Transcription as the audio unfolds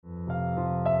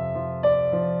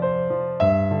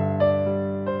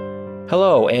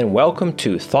Hello and welcome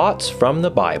to Thoughts from the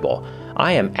Bible.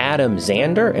 I am Adam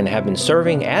Zander and have been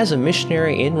serving as a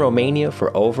missionary in Romania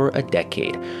for over a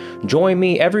decade. Join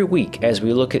me every week as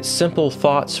we look at simple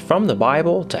thoughts from the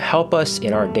Bible to help us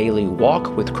in our daily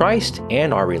walk with Christ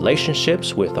and our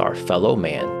relationships with our fellow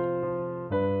man.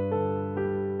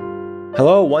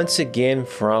 Hello once again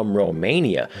from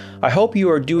Romania. I hope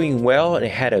you are doing well and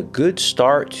had a good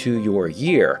start to your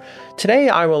year. Today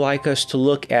I would like us to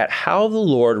look at how the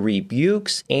Lord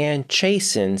rebukes and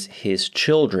chastens His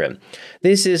children.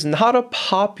 This is not a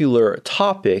popular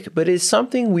topic, but it's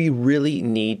something we really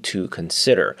need to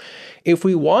consider. If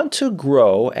we want to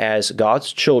grow as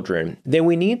God's children, then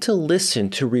we need to listen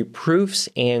to reproofs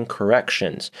and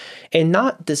corrections and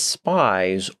not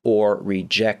despise or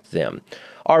reject them.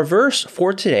 Our verse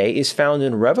for today is found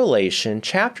in Revelation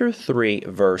chapter 3,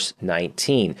 verse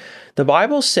 19. The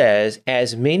Bible says,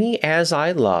 "As many as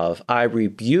I love, I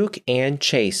rebuke and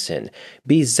chasten.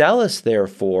 Be zealous,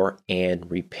 therefore, and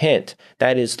repent."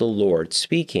 That is the Lord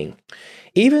speaking.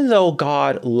 Even though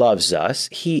God loves us,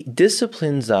 He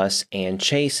disciplines us and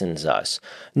chastens us.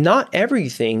 Not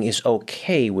everything is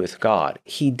okay with God.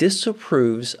 He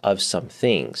disapproves of some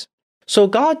things. So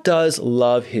God does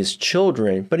love His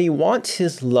children, but He wants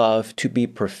His love to be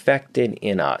perfected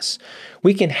in us.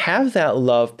 We can have that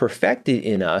love perfected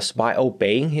in us by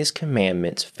obeying His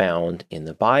commandments found in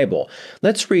the Bible.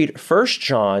 Let's read 1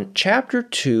 John chapter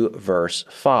 2, verse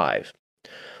 5.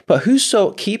 "But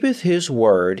whoso keepeth His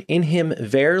word, in him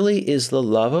verily is the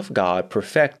love of God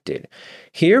perfected.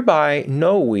 Hereby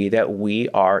know we that we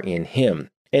are in Him."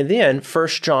 And then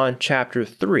 1 John chapter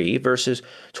 3, verses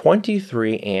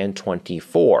 23 and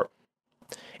 24.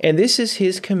 "And this is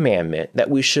His commandment, that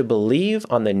we should believe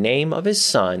on the name of His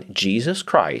Son, Jesus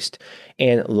Christ,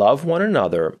 and love one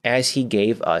another as He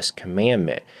gave us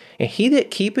commandment. And he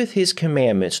that keepeth His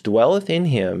commandments dwelleth in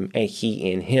Him, and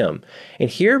He in him. And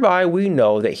hereby we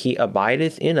know that He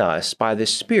abideth in us by the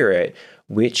Spirit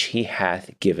which He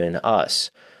hath given us."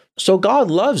 So God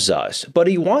loves us, but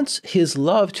He wants His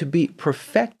love to be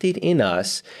perfected in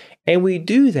us, and we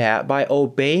do that by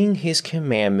obeying His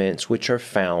commandments which are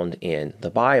found in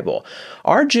the Bible.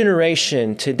 Our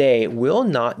generation today will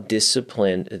not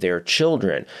discipline their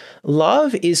children.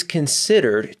 Love is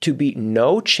considered to be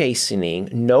no chastening,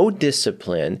 no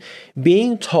discipline,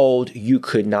 being told you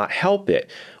could not help it,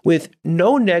 with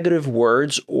no negative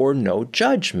words or no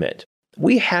judgment.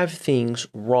 We have things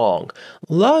wrong.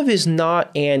 Love is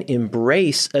not an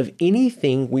embrace of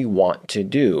anything we want to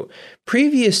do.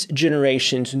 Previous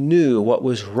generations knew what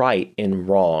was right and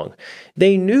wrong.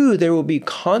 They knew there would be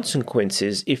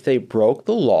consequences if they broke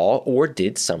the law or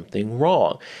did something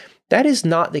wrong. That is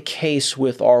not the case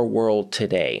with our world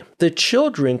today. The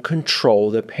children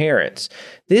control the parents.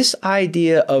 This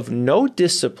idea of no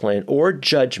discipline or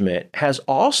judgment has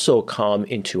also come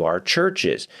into our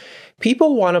churches.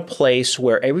 People want a place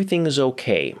where everything is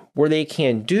okay, where they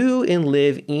can do and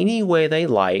live any way they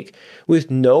like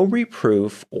with no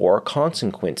reproof or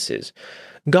consequences.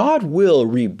 God will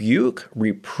rebuke,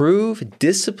 reprove,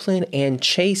 discipline, and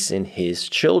chasten His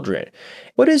children.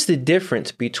 What is the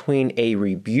difference between a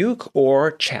rebuke or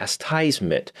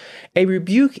chastisement? A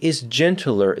rebuke is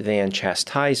gentler than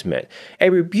chastisement.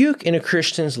 A rebuke in a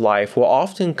Christian's life will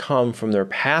often come from their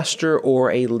pastor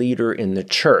or a leader in the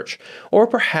church, or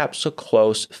perhaps a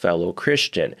close fellow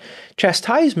Christian.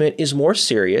 Chastisement is more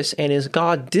serious and is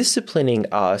God disciplining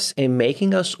us and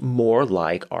making us more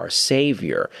like our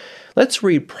Savior. Let's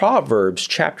read Proverbs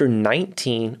chapter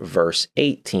 19, verse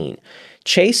 18.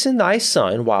 "Chasten thy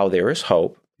son while there is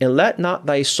hope, and let not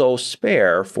thy soul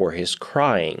spare for his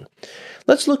crying."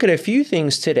 Let's look at a few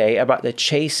things today about the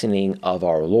chastening of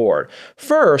our Lord.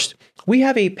 First, we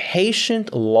have a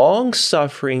patient,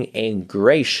 long-suffering, and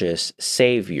gracious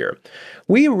Savior.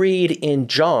 We read in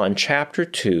John chapter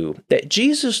 2 that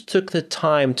Jesus took the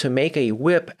time to make a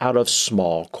whip out of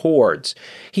small cords.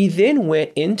 He then went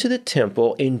into the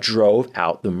temple and drove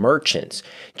out the merchants.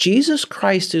 Jesus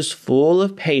Christ is full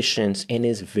of patience and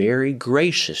is very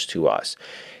gracious to us.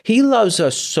 He loves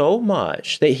us so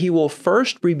much that He will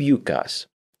first rebuke us.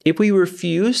 If we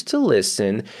refuse to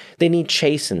listen, then He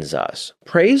chastens us.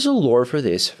 Praise the Lord for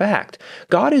this fact.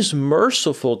 God is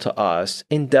merciful to us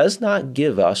and does not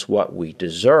give us what we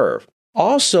deserve.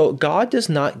 Also, God does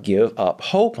not give up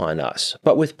hope on us,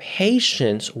 but with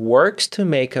patience works to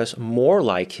make us more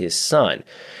like His Son.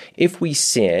 If we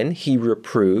sin, He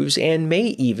reproves and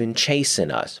may even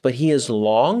chasten us, but He is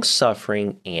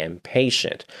long-suffering and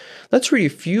patient. Let's read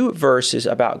a few verses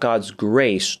about God's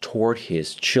grace toward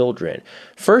His children.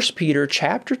 1 Peter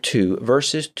chapter 2,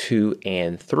 verses 2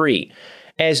 and 3.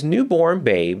 As newborn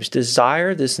babes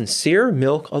desire the sincere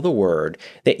milk of the word,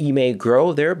 that ye may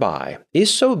grow thereby, if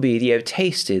so be ye have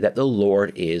tasted that the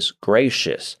Lord is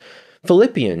gracious.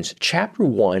 Philippians chapter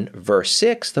 1, verse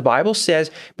 6, the Bible says,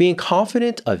 being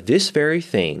confident of this very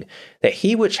thing, that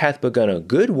he which hath begun a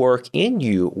good work in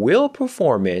you will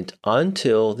perform it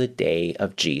until the day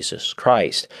of Jesus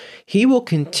Christ. He will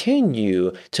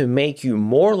continue to make you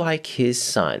more like his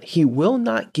Son. He will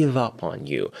not give up on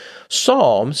you.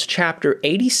 Psalms chapter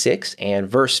 86 and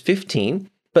verse 15,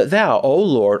 but thou, O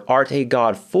Lord, art a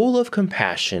God full of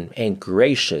compassion and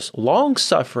gracious,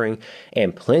 long-suffering,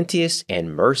 and plenteous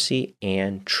in mercy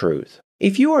and truth.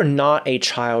 If you are not a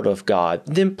child of God,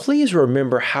 then please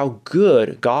remember how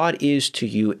good God is to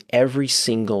you every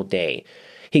single day.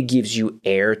 He gives you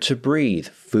air to breathe,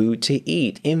 food to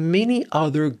eat, and many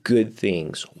other good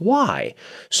things. Why?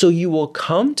 So you will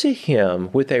come to Him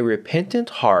with a repentant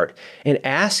heart and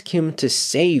ask Him to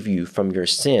save you from your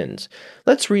sins.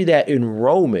 Let's read that in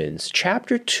Romans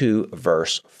chapter 2,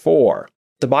 verse 4.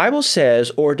 The Bible says,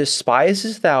 or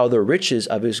despisest thou the riches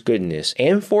of his goodness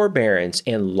and forbearance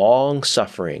and long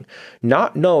suffering,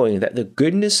 not knowing that the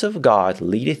goodness of God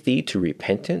leadeth thee to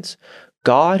repentance?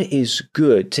 God is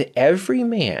good to every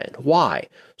man. Why?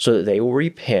 So that they will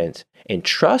repent and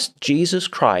trust Jesus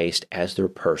Christ as their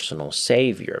personal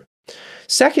Savior.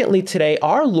 Secondly, today,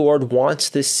 our Lord wants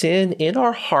the sin in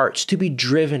our hearts to be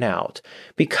driven out.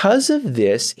 Because of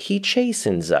this, He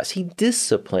chastens us. He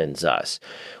disciplines us.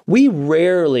 We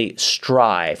rarely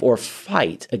strive or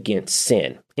fight against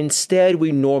sin. Instead,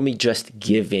 we normally just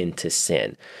give in to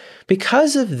sin.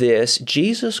 Because of this,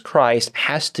 Jesus Christ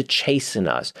has to chasten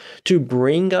us to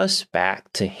bring us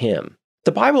back to Him.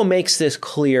 The Bible makes this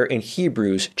clear in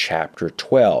Hebrews chapter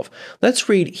 12. Let's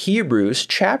read Hebrews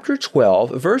chapter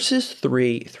 12, verses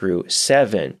 3 through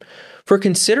 7. For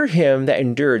consider him that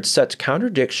endured such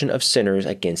contradiction of sinners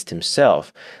against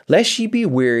himself, lest ye be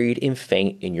wearied and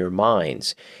faint in your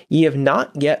minds. Ye have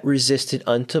not yet resisted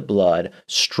unto blood,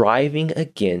 striving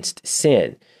against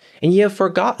sin. And ye have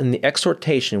forgotten the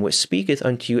exhortation which speaketh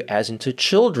unto you as unto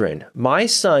children. My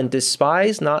son,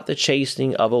 despise not the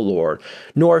chastening of the Lord,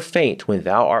 nor faint when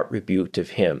thou art rebuked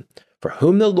of him. For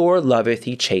whom the Lord loveth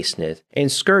he chasteneth,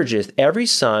 and scourgeth every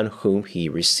son whom he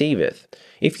receiveth.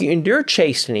 If ye endure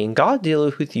chastening, God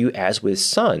dealeth with you as with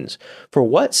sons. For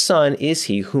what son is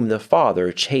he whom the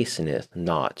Father chasteneth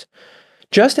not?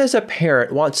 Just as a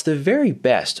parent wants the very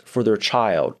best for their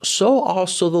child, so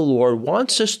also the Lord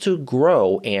wants us to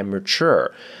grow and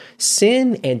mature.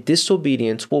 Sin and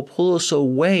disobedience will pull us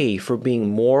away from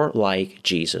being more like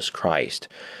Jesus Christ.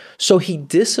 So He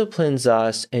disciplines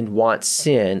us and wants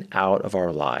sin out of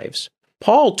our lives.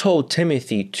 Paul told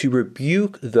Timothy to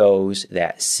rebuke those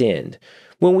that sinned.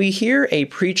 When we hear a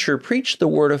preacher preach the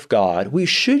Word of God, we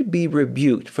should be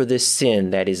rebuked for the sin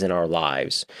that is in our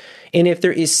lives. And if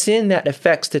there is sin that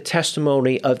affects the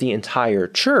testimony of the entire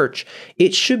church,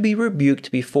 it should be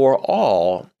rebuked before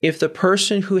all if the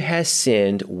person who has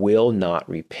sinned will not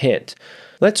repent.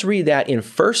 Let's read that in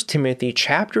 1 Timothy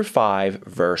chapter 5,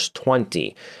 verse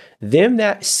 20. Them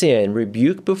that sin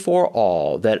rebuke before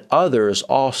all, that others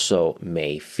also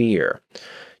may fear.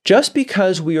 Just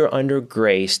because we are under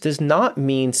grace does not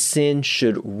mean sin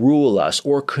should rule us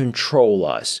or control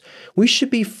us. We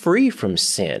should be free from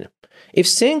sin. If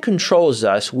sin controls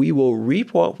us, we will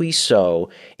reap what we sow,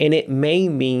 and it may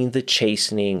mean the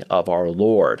chastening of our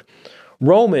Lord.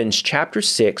 Romans chapter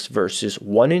 6, verses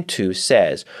 1 and 2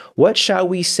 says, What shall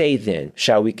we say then?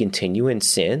 Shall we continue in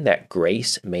sin that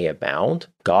grace may abound?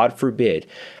 God forbid.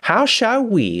 How shall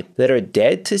we that are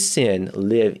dead to sin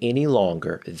live any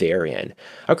longer therein?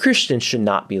 A Christian should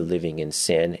not be living in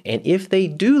sin, and if they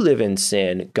do live in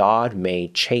sin, God may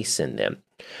chasten them.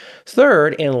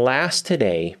 Third and last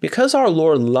today, because our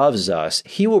Lord loves us,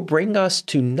 He will bring us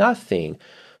to nothing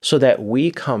so that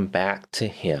we come back to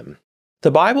Him. The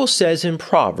Bible says in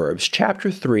Proverbs chapter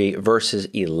 3, verses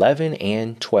 11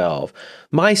 and 12,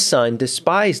 My son,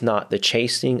 despise not the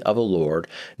chastening of the Lord,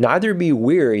 neither be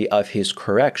weary of His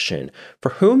correction. For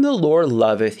whom the Lord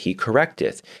loveth He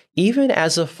correcteth, even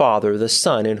as a father the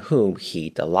son in whom He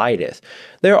delighteth.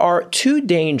 There are two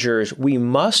dangers we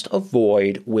must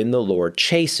avoid when the Lord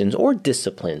chastens or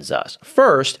disciplines us.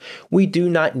 First, we do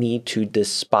not need to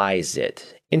despise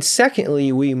it. And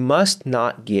secondly, we must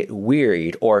not get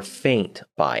wearied or faint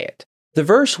by it. The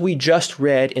verse we just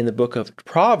read in the book of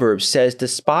Proverbs says,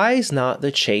 Despise not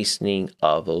the chastening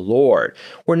of the Lord.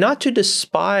 We're not to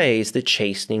despise the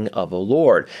chastening of the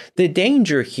Lord. The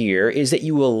danger here is that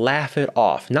you will laugh it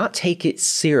off, not take it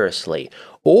seriously,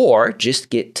 or just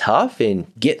get tough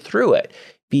and get through it.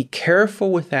 Be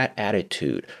careful with that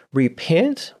attitude.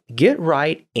 Repent, get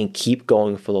right, and keep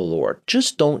going for the Lord.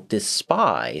 Just don't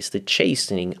despise the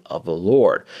chastening of the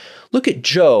Lord. Look at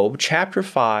Job chapter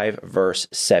 5, verse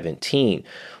 17.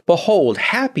 Behold,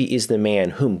 happy is the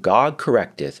man whom God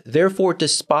correcteth. Therefore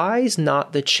despise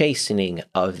not the chastening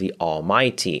of the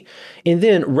Almighty. And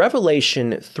then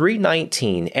Revelation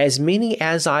 3:19, as many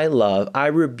as I love, I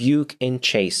rebuke and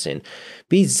chasten.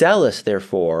 Be zealous,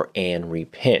 therefore, and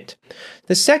repent.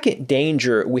 The second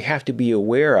danger we have to be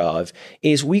aware of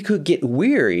is we could get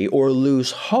weary or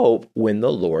lose hope when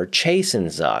the Lord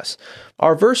chastens us.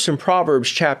 Our verse in Proverbs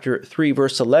chapter 3,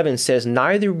 verse 11 says,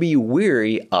 neither be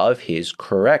weary of his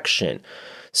correction.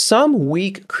 Some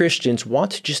weak Christians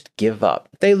want to just give up.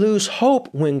 They lose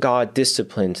hope when God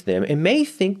disciplines them and may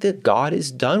think that God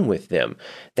is done with them.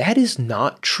 That is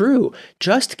not true.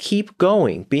 Just keep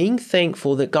going, being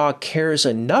thankful that God cares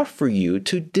enough for you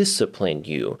to discipline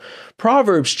you.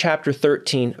 Proverbs chapter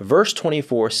 13, verse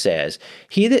 24 says,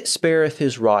 he that spareth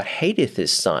his rod hateth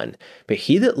his son, but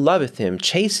he that loveth him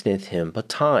chasteneth him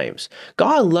betimes.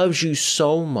 God loves you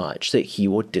so much that he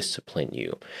will discipline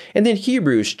you. And then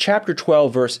Hebrews chapter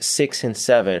 12, verse 6 and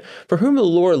 7, for whom the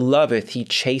Lord loveth he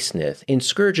chasteneth, and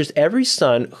scourgeth every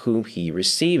son whom he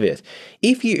receiveth.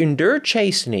 If ye endure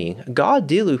chastening, God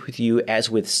dealeth with you as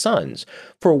with sons.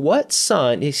 For what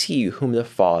son is he whom the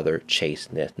Father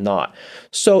chasteneth not?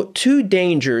 So, two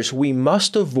dangers we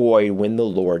must avoid when the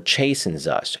Lord chastens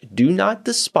us. Do not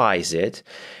despise it,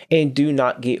 and do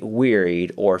not get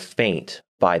wearied or faint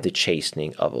by the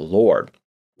chastening of the Lord.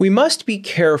 We must be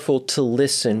careful to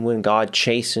listen when God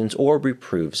chastens or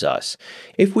reproves us.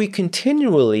 If we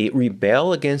continually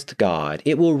rebel against God,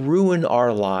 it will ruin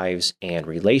our lives and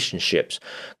relationships.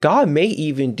 God may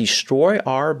even destroy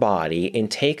our body and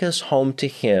take us home to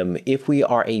Him if we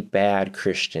are a bad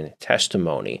Christian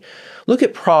testimony. Look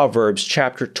at Proverbs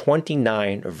chapter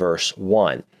 29, verse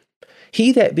 1.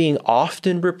 He that being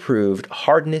often reproved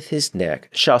hardeneth his neck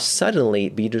shall suddenly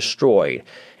be destroyed,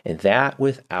 and that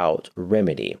without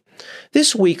remedy.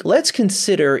 This week, let's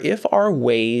consider if our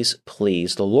ways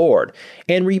please the Lord,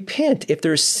 and repent if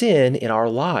there's sin in our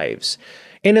lives.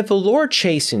 And if the Lord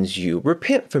chastens you,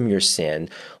 repent from your sin,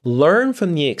 learn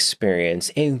from the experience,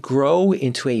 and grow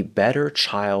into a better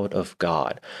child of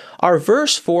God. Our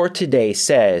verse for today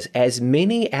says, as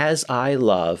many as I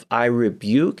love, I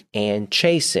rebuke and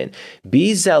chasten.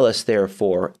 Be zealous,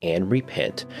 therefore, and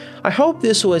repent. I hope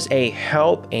this was a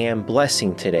help and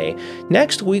blessing today.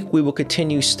 Next week, we will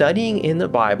continue studying in the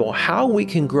Bible how we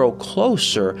can grow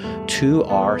closer to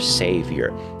our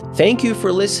Savior. Thank you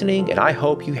for listening, and I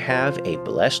hope you have a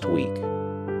blessed week.